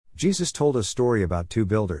Jesus told a story about two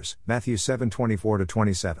builders, Matthew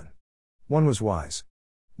 7:24-27. One was wise.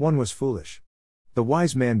 One was foolish. The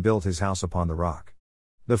wise man built his house upon the rock.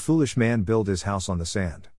 The foolish man built his house on the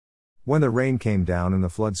sand. When the rain came down and the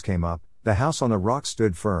floods came up, the house on the rock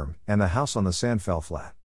stood firm, and the house on the sand fell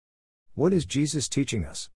flat. What is Jesus teaching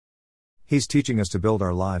us? He's teaching us to build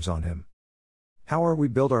our lives on Him. How are we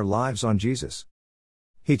build our lives on Jesus?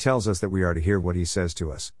 He tells us that we are to hear what He says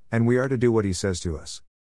to us, and we are to do what He says to us.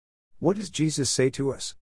 What does Jesus say to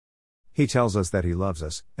us? He tells us that He loves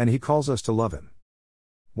us, and He calls us to love Him.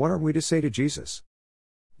 What are we to say to Jesus?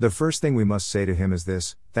 The first thing we must say to Him is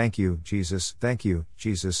this: thank you, Jesus, thank you,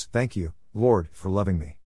 Jesus, thank you, Lord, for loving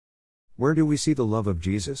me. Where do we see the love of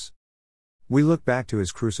Jesus? We look back to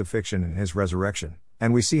His crucifixion and His resurrection,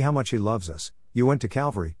 and we see how much He loves us. You went to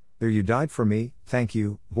Calvary, there you died for me, thank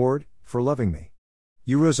you, Lord, for loving me.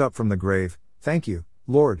 You rose up from the grave, thank you,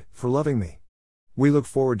 Lord, for loving me. We look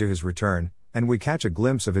forward to His return, and we catch a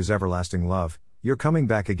glimpse of His everlasting love. You're coming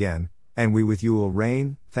back again, and we with you will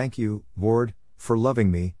reign, thank you, Lord, for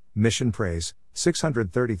loving me. Mission Praise,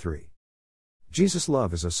 633. Jesus'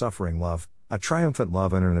 love is a suffering love, a triumphant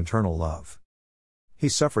love and an eternal love. He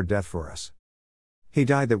suffered death for us. He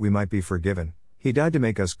died that we might be forgiven, He died to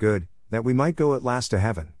make us good, that we might go at last to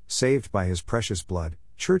heaven, saved by His precious blood.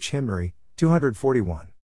 Church Hymnary, 241.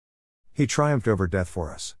 He triumphed over death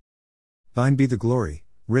for us. Thine be the glory,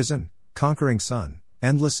 risen, conquering Son,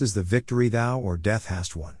 endless is the victory Thou or death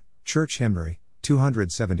hast won. Church Hymnary,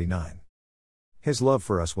 279. His love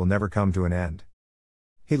for us will never come to an end.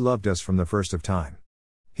 He loved us from the first of time.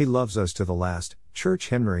 He loves us to the last. Church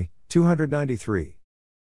Hymnary, 293.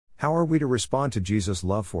 How are we to respond to Jesus'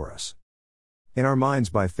 love for us? In our minds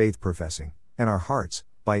by faith professing, in our hearts,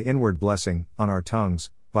 by inward blessing, on our tongues,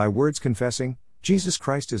 by words confessing, Jesus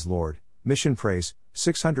Christ is Lord. Mission Praise,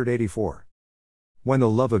 684. When the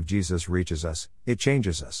love of Jesus reaches us, it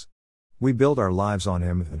changes us. We build our lives on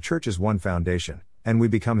Him, the church is one foundation, and we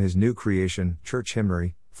become His new creation. Church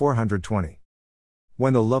Hymnary, 420.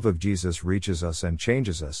 When the love of Jesus reaches us and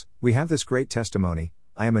changes us, we have this great testimony: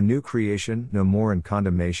 I am a new creation, no more in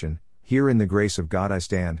condemnation, here in the grace of God I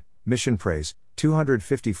stand. Mission Praise,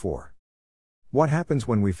 254. What happens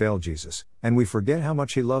when we fail Jesus, and we forget how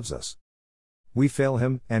much He loves us? We fail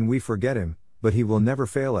Him, and we forget Him, but He will never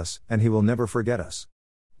fail us, and He will never forget us.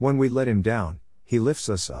 When we let Him down, He lifts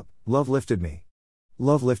us up. Love lifted me.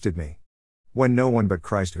 Love lifted me. When no one but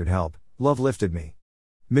Christ could help, love lifted me.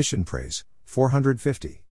 Mission Praise,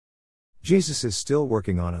 450. Jesus is still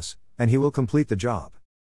working on us, and He will complete the job.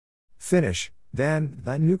 Finish, then,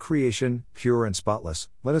 Thy new creation, pure and spotless,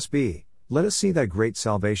 let us be. Let us see Thy great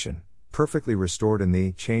salvation, perfectly restored in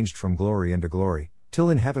Thee, changed from glory into glory, till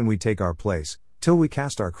in heaven we take our place, till we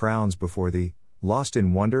cast our crowns before Thee, lost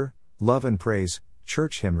in wonder, love and praise.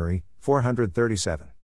 Church Hymnary, 437.